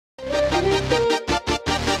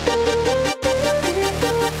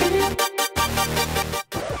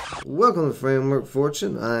Welcome to Framework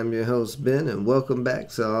Fortune. I'm your host Ben, and welcome back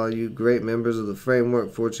to all you great members of the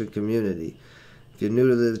Framework Fortune community. If you're new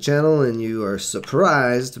to the channel and you are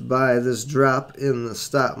surprised by this drop in the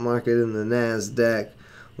stock market and the NASDAQ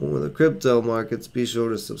or the crypto markets, be sure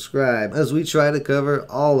to subscribe as we try to cover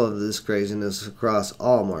all of this craziness across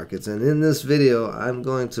all markets. And in this video, I'm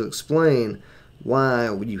going to explain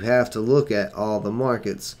why you have to look at all the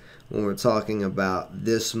markets when we're talking about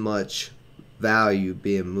this much value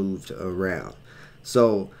being moved around.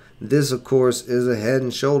 So this, of course, is a head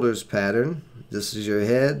and shoulders pattern. This is your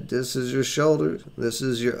head, this is your shoulder, this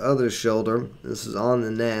is your other shoulder. This is on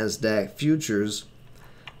the NASDAQ futures,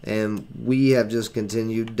 and we have just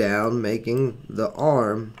continued down, making the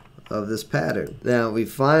arm of this pattern. Now, we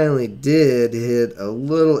finally did hit a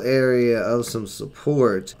little area of some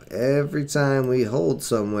support. Every time we hold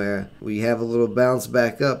somewhere, we have a little bounce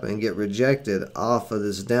back up and get rejected off of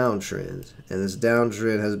this downtrend. And this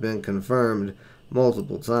downtrend has been confirmed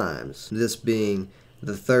multiple times, this being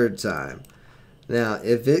the third time. Now,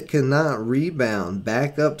 if it cannot rebound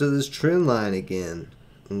back up to this trend line again,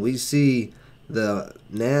 and we see the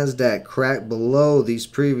NASDAQ crack below these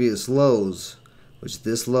previous lows, which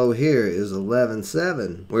this low here is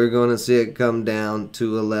 11.7, we're going to see it come down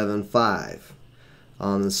to 11.5.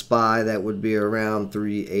 On the SPY, that would be around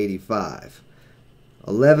 385.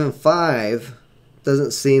 11.5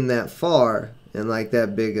 doesn't seem that far and like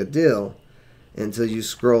that big a deal until you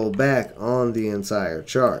scroll back on the entire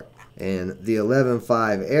chart. And the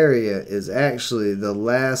 11.5 area is actually the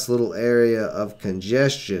last little area of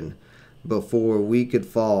congestion before we could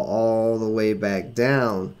fall all the way back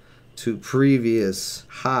down to previous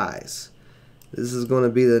highs. This is going to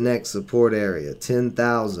be the next support area,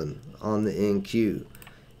 10,000 on the NQ,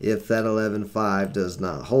 if that 11.5 does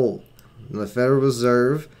not hold. And the Federal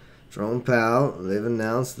Reserve, Jerome Powell, they've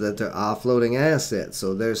announced that they're offloading assets,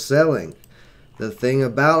 so they're selling. The thing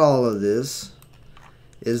about all of this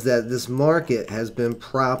is that this market has been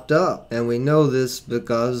propped up, and we know this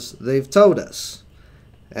because they've told us.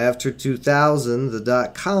 After 2000, the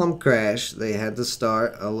dot-com crash, they had to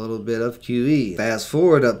start a little bit of QE. Fast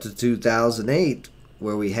forward up to 2008,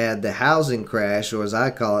 where we had the housing crash, or as I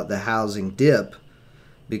call it, the housing dip,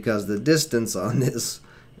 because the distance on this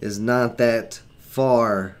is not that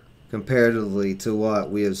far comparatively to what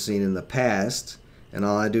we have seen in the past. And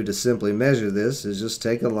all I do to simply measure this is just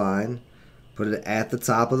take a line, put it at the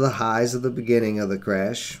top of the highs at the beginning of the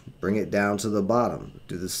crash, bring it down to the bottom.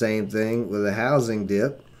 Do the same thing with a housing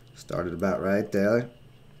dip. Started about right there.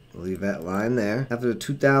 We'll leave that line there. After the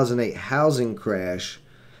 2008 housing crash,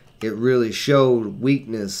 it really showed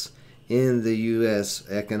weakness in the U.S.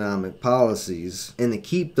 economic policies. And to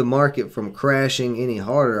keep the market from crashing any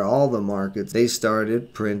harder, all the markets, they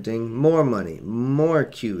started printing more money, more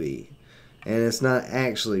QE. And it's not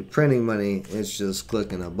actually printing money, it's just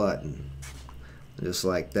clicking a button. Just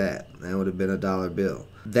like that. That would have been a dollar bill.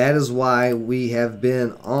 That is why we have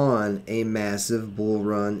been on a massive bull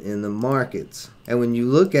run in the markets. And when you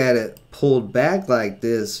look at it pulled back like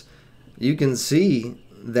this, you can see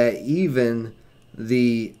that even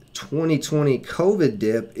the 2020 COVID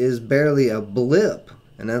dip is barely a blip.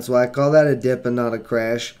 And that's why I call that a dip and not a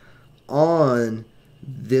crash on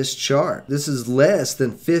this chart. This is less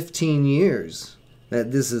than 15 years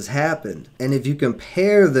that this has happened. And if you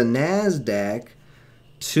compare the NASDAQ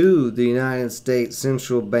to the United States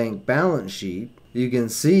Central Bank balance sheet, you can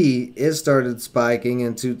see it started spiking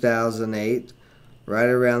in 2008, right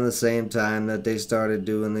around the same time that they started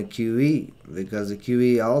doing the QE, because the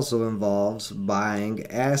QE also involves buying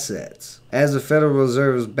assets. As the Federal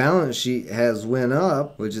Reserve's balance sheet has went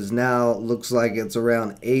up, which is now looks like it's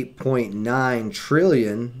around 8.9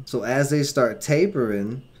 trillion, so as they start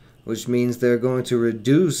tapering, which means they're going to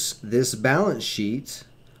reduce this balance sheet,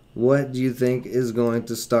 what do you think is going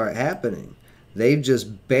to start happening? They've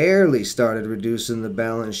just barely started reducing the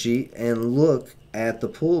balance sheet, and look at the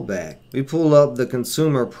pullback. We pull up the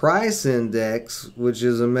Consumer Price Index, which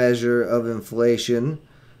is a measure of inflation.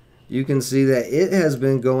 You can see that it has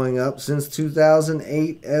been going up since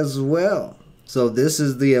 2008 as well. So this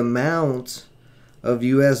is the amount of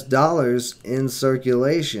US dollars in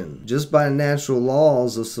circulation. Just by natural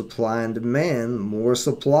laws of supply and demand, more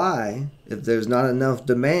supply, if there's not enough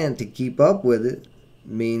demand to keep up with it,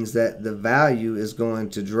 means that the value is going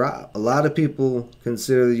to drop. A lot of people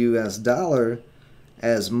consider the US dollar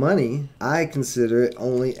as money. I consider it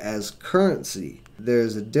only as currency.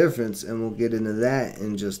 There's a difference, and we'll get into that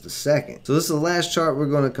in just a second. So this is the last chart we're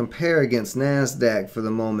going to compare against NASDAQ for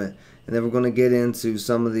the moment, and then we're going to get into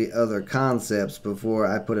some of the other concepts before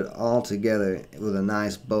I put it all together with a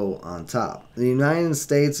nice bow on top. The United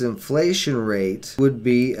States inflation rate would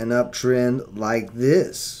be an uptrend like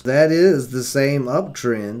this. That is the same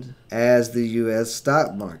uptrend as the U.S.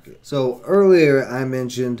 stock market. So earlier I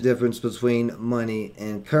mentioned the difference between money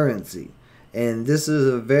and currency. And this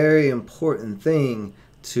is a very important thing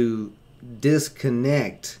to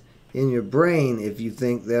disconnect in your brain if you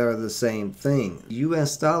think they are the same thing. The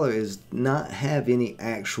US dollar does not have any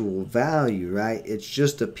actual value, right? It's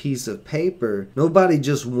just a piece of paper. Nobody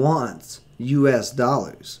just wants US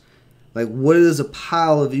dollars. Like, what is a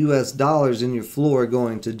pile of US dollars in your floor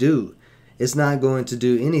going to do? It's not going to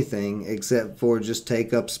do anything except for just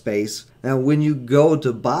take up space. Now, when you go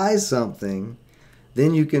to buy something,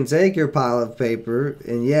 then you can take your pile of paper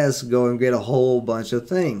and yes, go and get a whole bunch of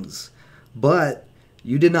things. But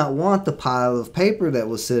you did not want the pile of paper that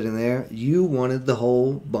was sitting there. You wanted the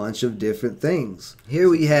whole bunch of different things. Here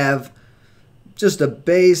we have just a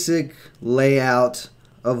basic layout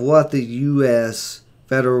of what the U.S.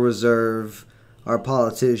 Federal Reserve, our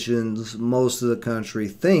politicians, most of the country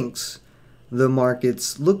thinks the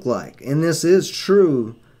markets look like. And this is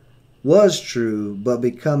true, was true, but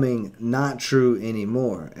becoming not true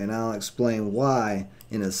anymore. And I'll explain why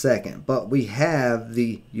in a second. But we have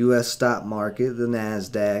the U.S. stock market, the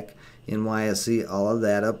NASDAQ, NYSE, all of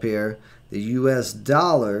that up here. The U.S.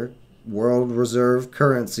 dollar, world reserve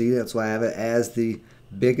currency, that's why I have it as the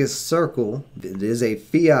biggest circle. It is a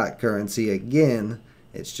fiat currency again.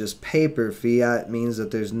 It's just paper. Fiat means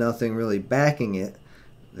that there's nothing really backing it.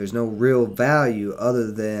 There's no real value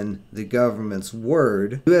other than the government's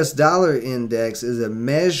word. U.S. dollar index is a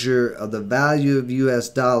measure of the value of U.S.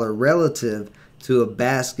 dollar relative to a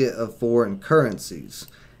basket of foreign currencies.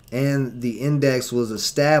 And the index was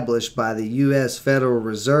established by the U.S. Federal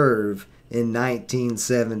Reserve in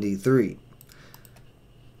 1973.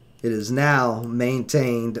 It is now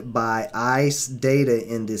maintained by ICE Data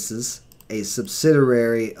Indices, a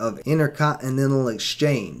subsidiary of Intercontinental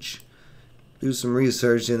Exchange. Do some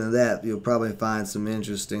research into that. You'll probably find some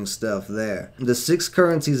interesting stuff there. The 6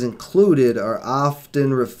 currencies included are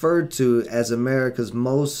often referred to as America's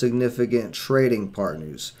most significant trading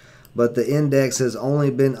partners. But the index has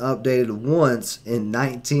only been updated once in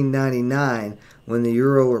 1999 when the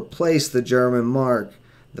euro replaced the German mark,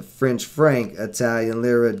 the French franc, Italian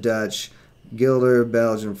lira, Dutch guilder,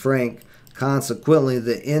 Belgian franc. Consequently,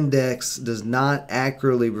 the index does not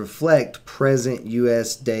accurately reflect present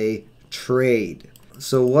US day trade.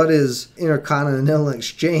 So what is Intercontinental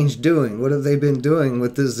Exchange doing? What have they been doing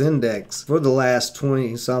with this index for the last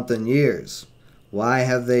 20-something years? Why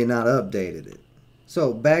have they not updated it?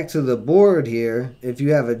 So back to the board here. If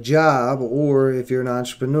you have a job or if you're an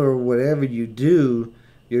entrepreneur, whatever you do,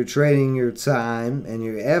 you're trading your time and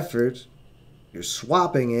your effort. You're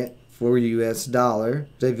swapping it for US dollar.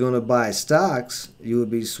 So if you want to buy stocks, you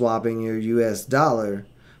would be swapping your US dollar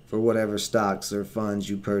for whatever stocks or funds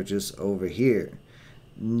you purchase over here.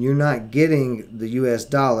 You're not getting the US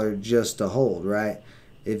dollar just to hold, right?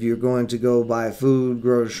 If you're going to go buy food,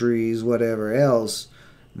 groceries, whatever else,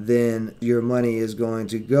 then your money is going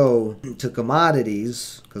to go to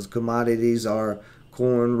commodities, because commodities are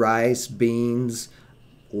corn, rice, beans,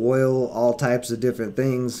 oil, all types of different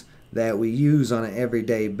things that we use on an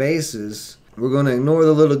everyday basis. We're going to ignore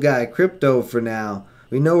the little guy crypto for now.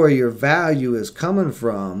 We know where your value is coming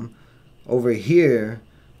from over here,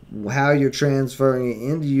 how you're transferring it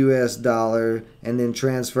into US dollar and then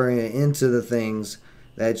transferring it into the things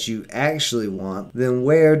that you actually want. Then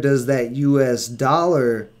where does that US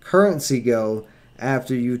dollar currency go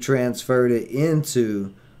after you transferred it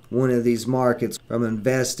into one of these markets from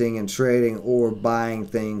investing and trading or buying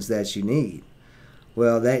things that you need?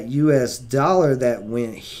 Well, that US dollar that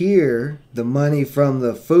went here, the money from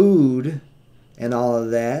the food and all of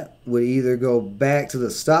that would either go back to the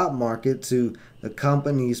stock market, to the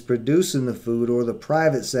companies producing the food, or the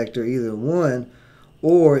private sector, either one,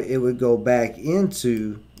 or it would go back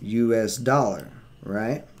into US dollar,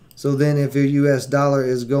 right? So then if your US dollar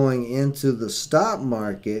is going into the stock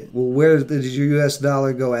market, well, where does your US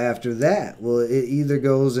dollar go after that? Well, it either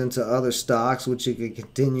goes into other stocks, which it could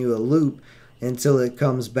continue a loop until it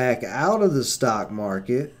comes back out of the stock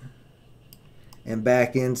market and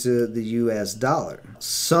back into the US dollar.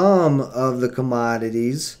 Some of the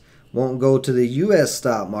commodities won't go to the US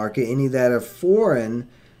stock market. Any that are foreign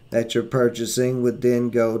that you're purchasing would then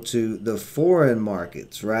go to the foreign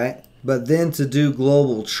markets, right? But then to do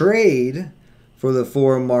global trade for the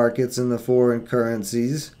foreign markets and the foreign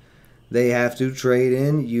currencies, they have to trade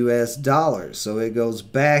in US dollars. So it goes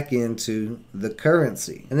back into the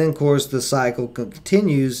currency. And then, of course, the cycle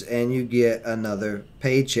continues and you get another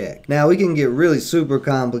paycheck. Now, we can get really super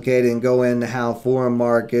complicated and go into how foreign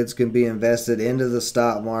markets can be invested into the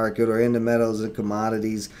stock market or into metals and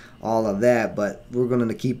commodities, all of that. But we're going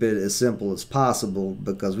to keep it as simple as possible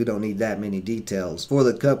because we don't need that many details for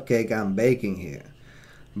the cupcake I'm baking here.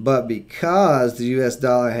 But because the US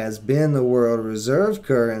dollar has been the world reserve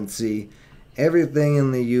currency, everything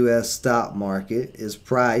in the US stock market is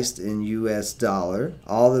priced in US dollar.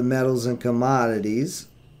 All the metals and commodities,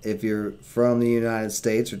 if you're from the United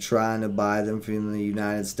States or trying to buy them from the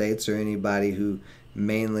United States, or anybody who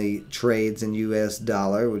mainly trades in US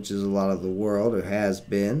dollar, which is a lot of the world or has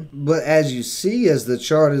been. But as you see, as the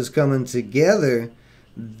chart is coming together,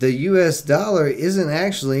 the US dollar isn't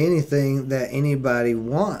actually anything that anybody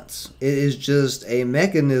wants. It is just a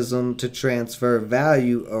mechanism to transfer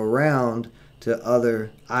value around to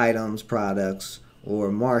other items, products,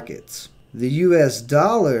 or markets. The US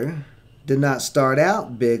dollar did not start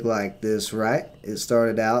out big like this, right? It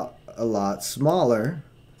started out a lot smaller.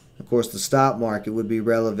 Of course, the stock market would be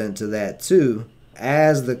relevant to that too.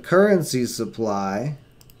 As the currency supply,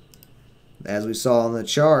 as we saw on the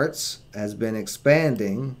charts, has been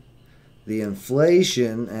expanding, the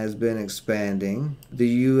inflation has been expanding, the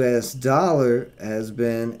US dollar has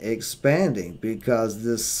been expanding, because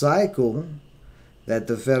this cycle that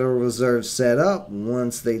the Federal Reserve set up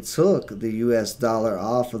once they took the US dollar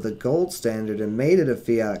off of the gold standard and made it a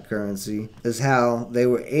fiat currency is how they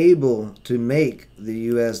were able to make the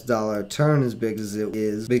US dollar turn as big as it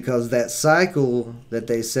is, because that cycle that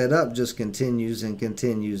they set up just continues and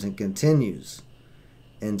continues and continues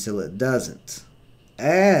until it doesn't.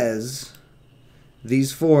 As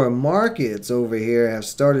these foreign markets over here have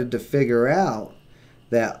started to figure out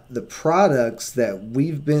that the products that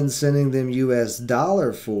we've been sending them US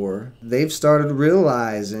dollar for, they've started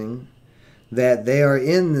realizing that they are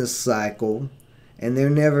in this cycle and they're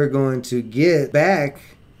never going to get back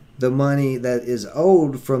the money that is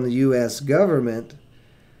owed from the US government,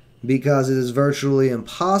 because it is virtually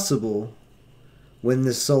impossible when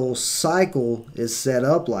this whole cycle is set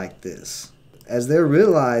up like this. As they're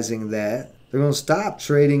realizing that, they're going to stop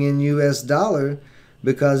trading in US dollar,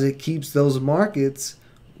 because it keeps those markets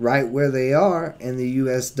right where they are and the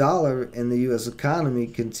US dollar and the US economy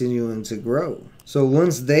continuing to grow. So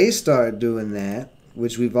once they start doing that,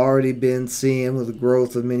 which we've already been seeing with the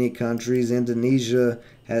growth of many countries, Indonesia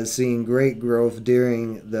has seen great growth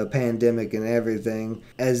during the pandemic and everything.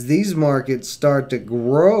 As these markets start to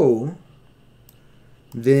grow,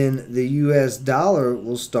 then the US dollar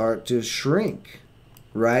will start to shrink,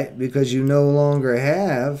 right? Because you no longer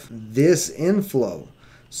have this inflow.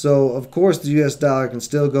 So, of course, the US dollar can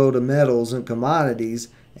still go to metals and commodities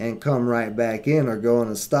and come right back in, or go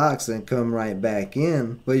into stocks and come right back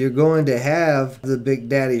in. But you're going to have the big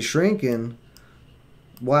daddy shrinking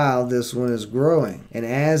while this one is growing. And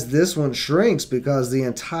as this one shrinks, because the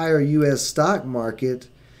entire US stock market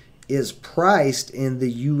is priced in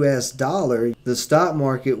the US dollar, the stock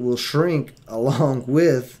market will shrink along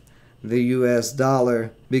with the US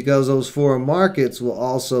dollar, because those foreign markets will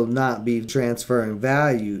also not be transferring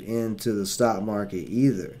value into the stock market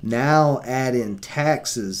either. Now add in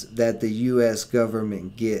taxes that the US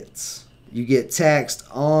government gets. You get taxed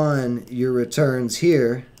on your returns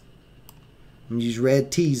here. And use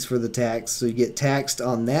red T's for the tax, so you get taxed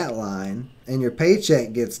on that line, and your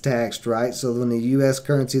paycheck gets taxed, right? So when the US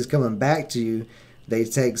currency is coming back to you, they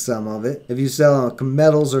take some of it. If you sell a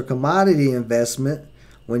metals or commodity investment,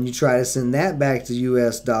 when you try to send that back to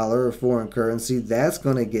US dollar or foreign currency, that's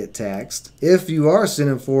going to get taxed. If you are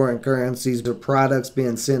sending foreign currencies or products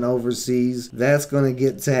being sent overseas, that's going to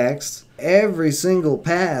get taxed. Every single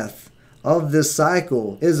path of this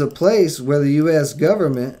cycle is a place where the US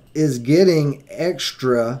government is getting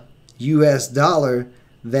extra US dollar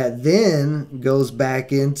that then goes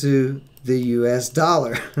back into the US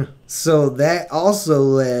dollar. So that also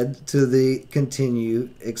led to the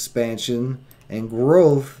continued expansion and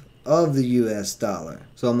growth of the US dollar.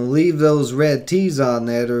 So I'm going to leave those red T's on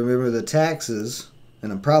there to remember the taxes.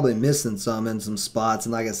 And I'm probably missing some in some spots.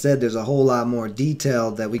 And like I said, there's a whole lot more detail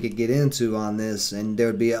that we could get into on this. And there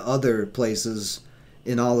would be other places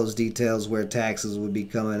in all those details where taxes would be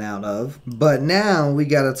coming out of. But now we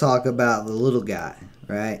got to talk about the little guy,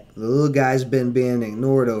 right? The little guy's been being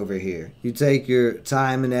ignored over here. You take your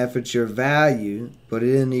time and effort, your value, put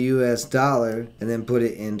it in the US dollar, and then put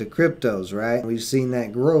it into cryptos, right? We've seen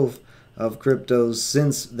that growth of cryptos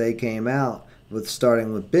since they came out, with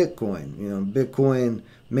starting with Bitcoin. You know, Bitcoin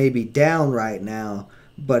may be down right now,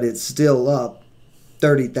 but it's still up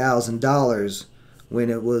 $30,000 when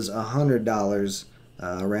it was $100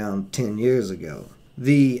 around 10 years ago.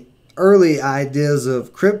 The early ideas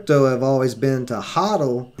of crypto have always been to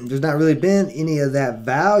hodl. There's not really been any of that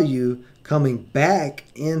value coming back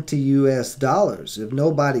into US dollars. If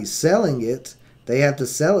nobody's selling it, they have to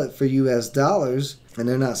sell it for US dollars, and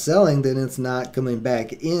they're not selling, then it's not coming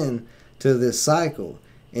back in to this cycle.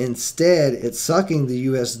 Instead, it's sucking the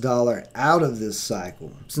US dollar out of this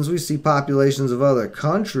cycle. Since we see populations of other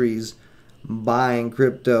countries buying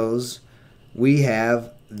cryptos, we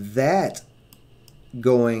have that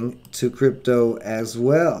going to crypto as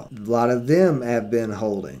well. A lot of them have been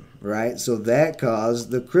holding, right? So that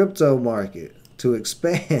caused the crypto market to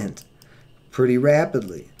expand pretty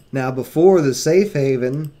rapidly. Now, before, the safe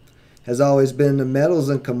haven has always been the metals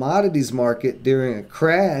and commodities market during a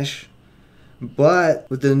crash. But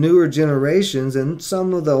with the newer generations and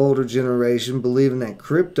some of the older generation believing that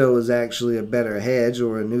crypto is actually a better hedge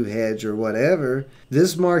or a new hedge or whatever,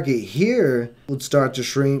 this market here would start to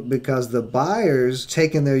shrink because the buyers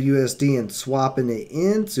taking their USD and swapping it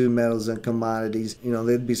into metals and commodities,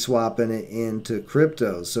 they'd be swapping it into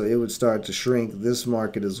crypto. So it would start to shrink this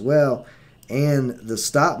market as well, and the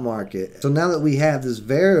stock market. So now that we have this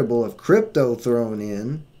variable of crypto thrown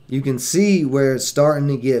in, you can see where it's starting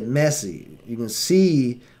to get messy. You can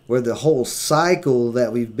see where the whole cycle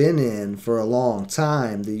that we've been in for a long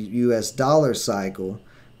time, the US dollar cycle,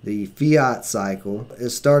 the fiat cycle,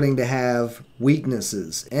 is starting to have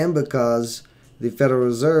weaknesses. And because the Federal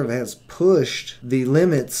Reserve has pushed the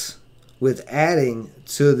limits with adding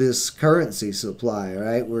to this currency supply,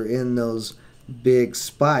 right? We're in those big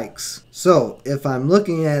spikes. So if I'm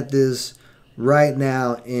looking at this right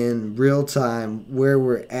now in real time, where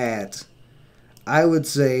we're at, I would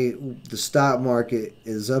say the stock market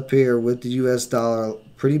is up here with the US dollar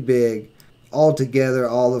pretty big. Altogether,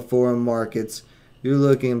 all the foreign markets, you're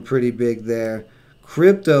looking pretty big there.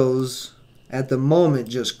 Cryptos at the moment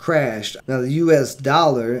just crashed. Now the US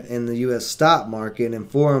dollar and the US stock market and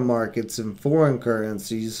foreign markets and foreign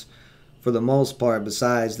currencies, for the most part,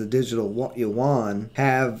 besides the digital yuan,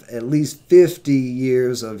 have at least 50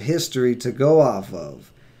 years of history to go off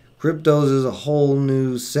of. Cryptos is a whole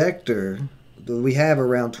new sector. We have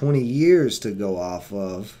around 20 years to go off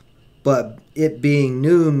of, but it being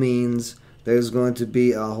new means there's going to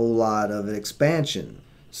be a whole lot of expansion.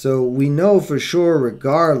 So we know for sure,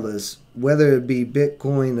 regardless, whether it be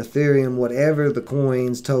Bitcoin, Ethereum, whatever the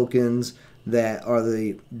coins, tokens that are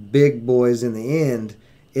the big boys in the end,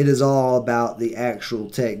 it is all about the actual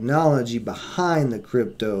technology behind the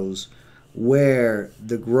cryptos where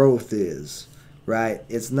the growth is, right?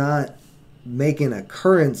 It's not making a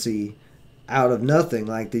currency out of nothing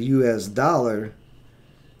like the US dollar.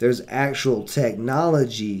 There's actual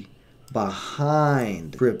technology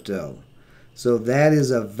behind crypto. So that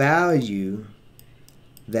is a value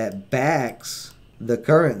that backs the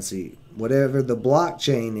currency. Whatever the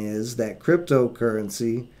blockchain is, that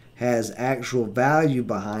cryptocurrency has actual value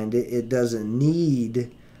behind it. It doesn't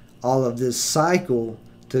need all of this cycle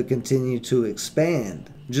to continue to expand.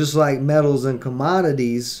 Just like metals and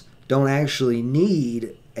commodities don't actually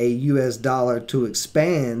need a US dollar to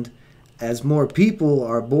expand. As more people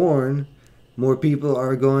are born, more people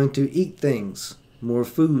are going to eat things, more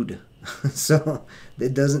food. So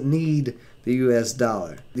it doesn't need the US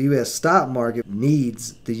dollar. The US stock market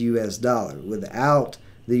needs the US dollar. Without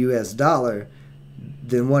the US dollar,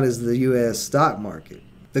 then what is the US stock market?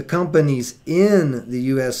 The companies in the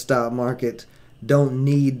US stock market don't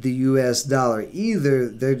need the US dollar either.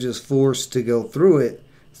 They're just forced to go through it.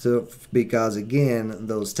 So, because again,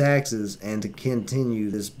 those taxes and to continue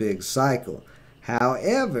this big cycle.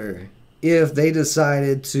 However, if they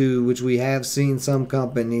decided to, which we have seen some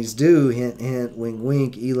companies do, hint, hint, wink,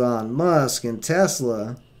 wink, Elon Musk and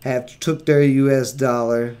Tesla have took their US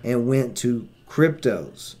dollar and went to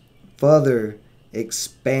cryptos, further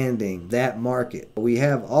expanding that market. We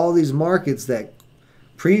have all these markets that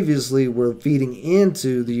previously were feeding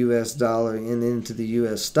into the US dollar and into the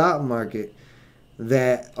US stock market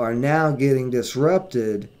that are now getting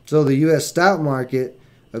disrupted. So the US stock market,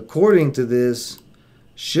 according to this,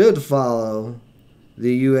 should follow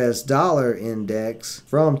the US dollar index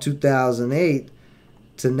from 2008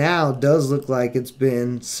 to now. Does look like it's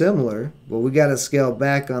been similar, but we got to scale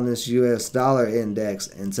back on this US dollar index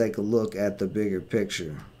and take a look at the bigger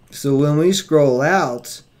picture. So when we scroll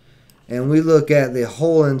out and we look at the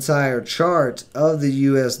whole entire chart of the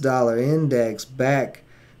US dollar index back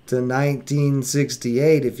to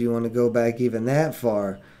 1968, if you want to go back even that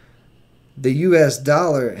far, the US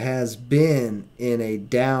dollar has been in a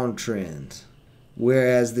downtrend,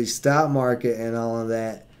 whereas the stock market and all of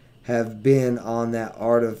that have been on that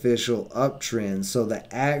artificial uptrend. So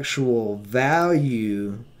the actual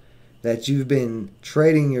value that you've been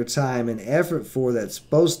trading your time and effort for, that's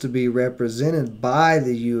supposed to be represented by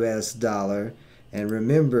the US dollar. And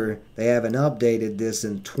remember, they haven't updated this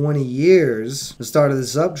in 20 years. The start of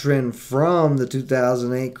this uptrend from the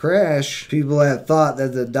 2008 crash, people have thought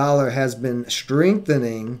that the dollar has been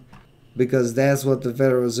strengthening because that's what the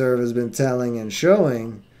Federal Reserve has been telling and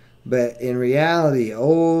showing. But in reality,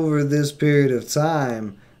 over this period of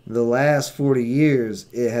time, the last 40 years,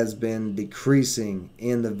 it has been decreasing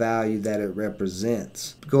in the value that it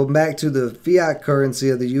represents. Going back to the fiat currency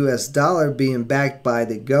of the US dollar being backed by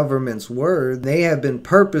the government's word, they have been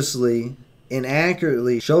purposely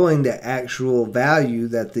inaccurately showing the actual value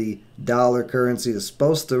that the dollar currency is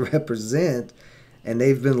supposed to represent. And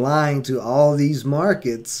they've been lying to all these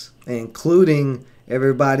markets, including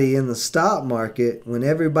everybody in the stock market. When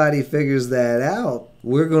everybody figures that out,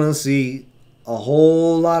 we're going to see a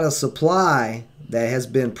whole lot of supply that has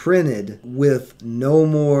been printed with no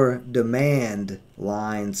more demand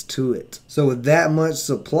lines to it. So with that much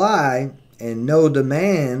supply and no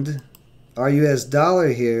demand, our US dollar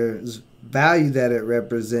here's value that it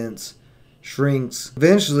represents shrinks.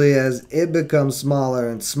 Eventually, as it becomes smaller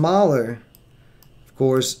and smaller, of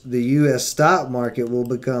course, the US stock market will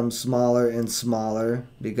become smaller and smaller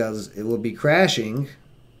because it will be crashing.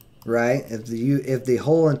 Right? If the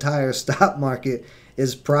whole entire stock market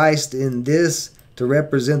is priced in this to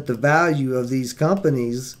represent the value of these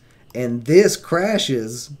companies, and this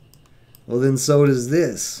crashes, well, then so does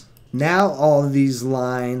this. Now all of these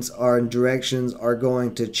lines and directions are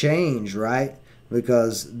going to change, right?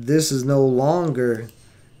 Because this is no longer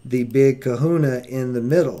the big kahuna in the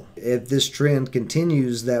middle. If this trend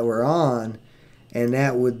continues that we're on, and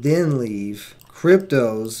that would then leave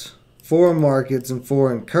cryptos, foreign markets and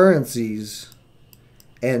foreign currencies,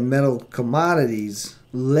 and metal commodities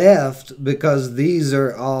left, because these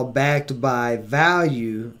are all backed by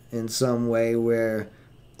value in some way, where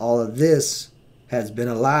all of this has been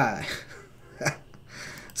a lie.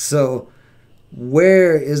 So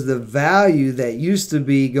where is the value that used to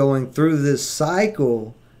be going through this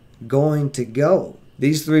cycle going to go?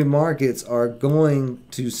 These three markets are going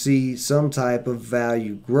to see some type of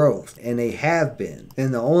value growth, and they have been.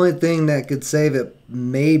 And the only thing that could save it,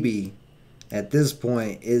 maybe, at this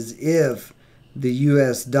point, is if the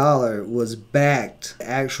US dollar was backed,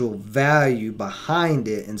 actual value behind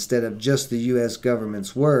it, instead of just the US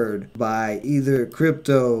government's word, by either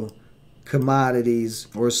crypto, commodities,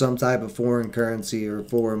 or some type of foreign currency or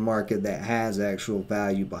foreign market that has actual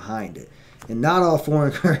value behind it. And not all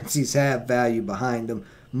foreign currencies have value behind them.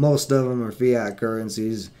 Most of them are fiat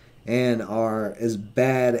currencies and are as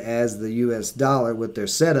bad as the US dollar with their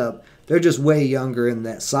setup. They're just way younger in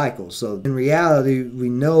that cycle. So in reality, we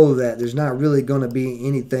know that there's not really going to be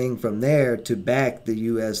anything from there to back the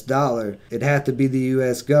US dollar. It'd have to be the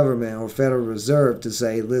US government or Federal Reserve to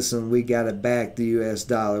say, listen, we got to back the US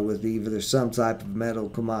dollar with either some type of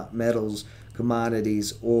metals,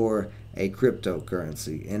 commodities, or a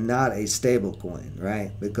cryptocurrency, and not a stable coin,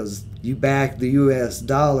 right? Because you back the US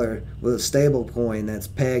dollar with a stable coin that's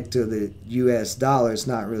pegged to the US dollar, it's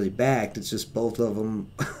not really backed, it's just both of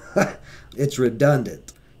them. It's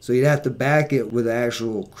redundant. So you'd have to back it with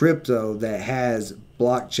actual crypto that has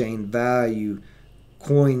blockchain value,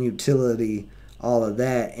 coin utility, all of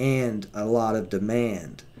that, and a lot of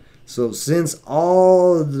demand. So since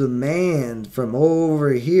all the demand from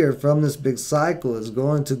over here, from this big cycle, is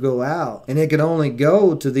going to go out, and it can only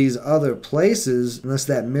go to these other places unless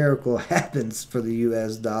that miracle happens for the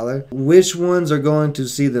US dollar, which ones are going to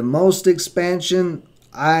see the most expansion?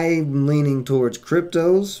 I'm leaning towards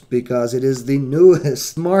cryptos because it is the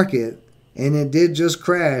newest market, and it did just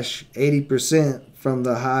crash 80% from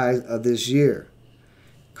the high of this year.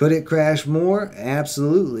 Could it crash more?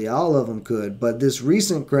 Absolutely, all of them could. But this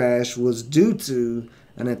recent crash was due to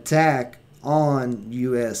an attack on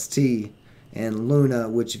UST and Luna,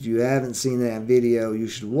 which if you haven't seen that video, you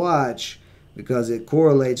should watch, because it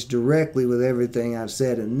correlates directly with everything I've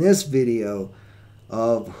said in this video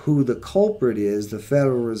of who the culprit is, the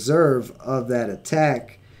Federal Reserve, of that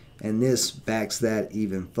attack, and this backs that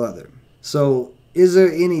even further. So is there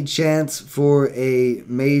any chance for a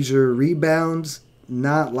major rebound?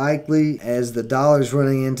 Not likely. As the dollar's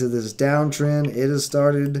running into this downtrend, it has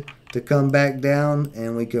started to come back down,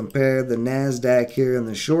 and we compare the NASDAQ here in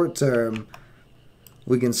the short term,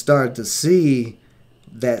 we can start to see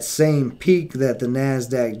that same peak that the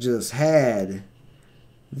NASDAQ just had.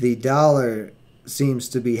 The dollar seems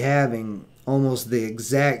to be having almost the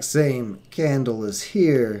exact same candle as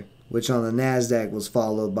here, which on the NASDAQ was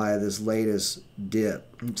followed by this latest dip.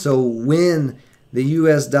 So when the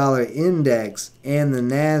US dollar index and the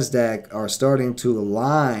NASDAQ are starting to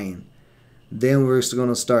align, then we're going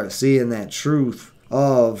to start seeing that truth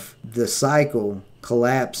of the cycle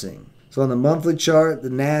collapsing. So on the monthly chart, the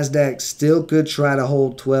NASDAQ still could try to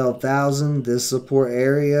hold 12,000. This support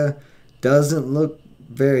area doesn't look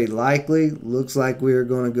very likely. Looks like we're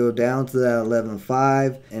going to go down to that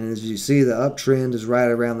 11.5. And as you see, the uptrend is right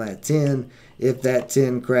around that 10. If that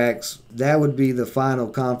 10 cracks, that would be the final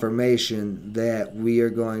confirmation that we are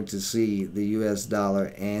going to see the US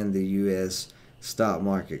dollar and the US stock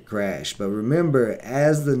market crash. But remember,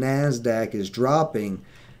 as the NASDAQ is dropping,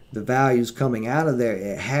 the values coming out of there,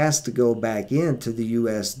 it has to go back into the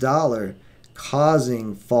US dollar,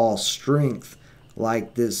 causing false strength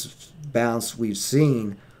like this bounce we've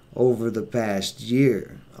seen over the past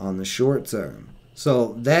year on the short term.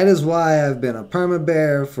 So that is why I've been a perma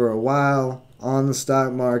bear for a while on the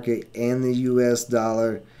stock market and the US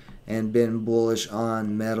dollar, and been bullish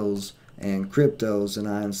on metals and cryptos, and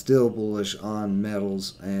I am still bullish on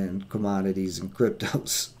metals and commodities and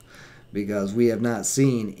cryptos because we have not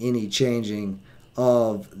seen any changing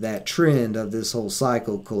of that trend of this whole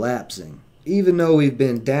cycle collapsing. Even though we've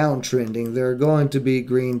been downtrending, there are going to be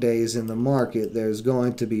green days in the market. There's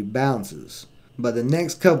going to be bounces. But the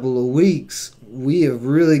next couple of weeks, we have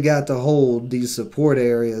really got to hold these support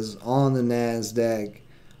areas on the NASDAQ,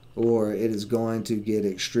 or it is going to get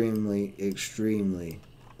extremely, extremely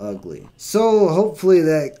ugly. So hopefully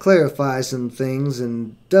that clarifies some things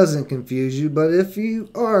and doesn't confuse you. But if you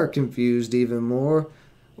are confused even more,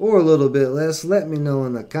 or a little bit less, let me know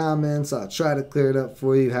in the comments. I'll try to clear it up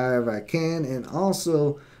for you however I can. And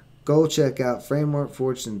also, go check out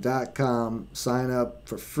frameworkfortune.com. Sign up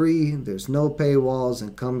for free. There's no paywalls,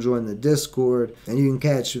 and come join the Discord. And you can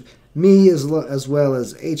catch me as well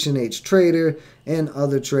as H&H Trader and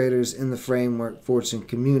other traders in the Framework Fortune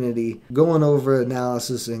community, going over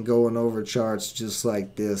analysis and going over charts just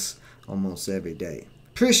like this almost every day.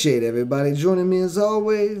 Appreciate everybody joining me as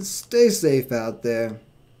always. Stay safe out there.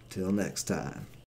 Till next time.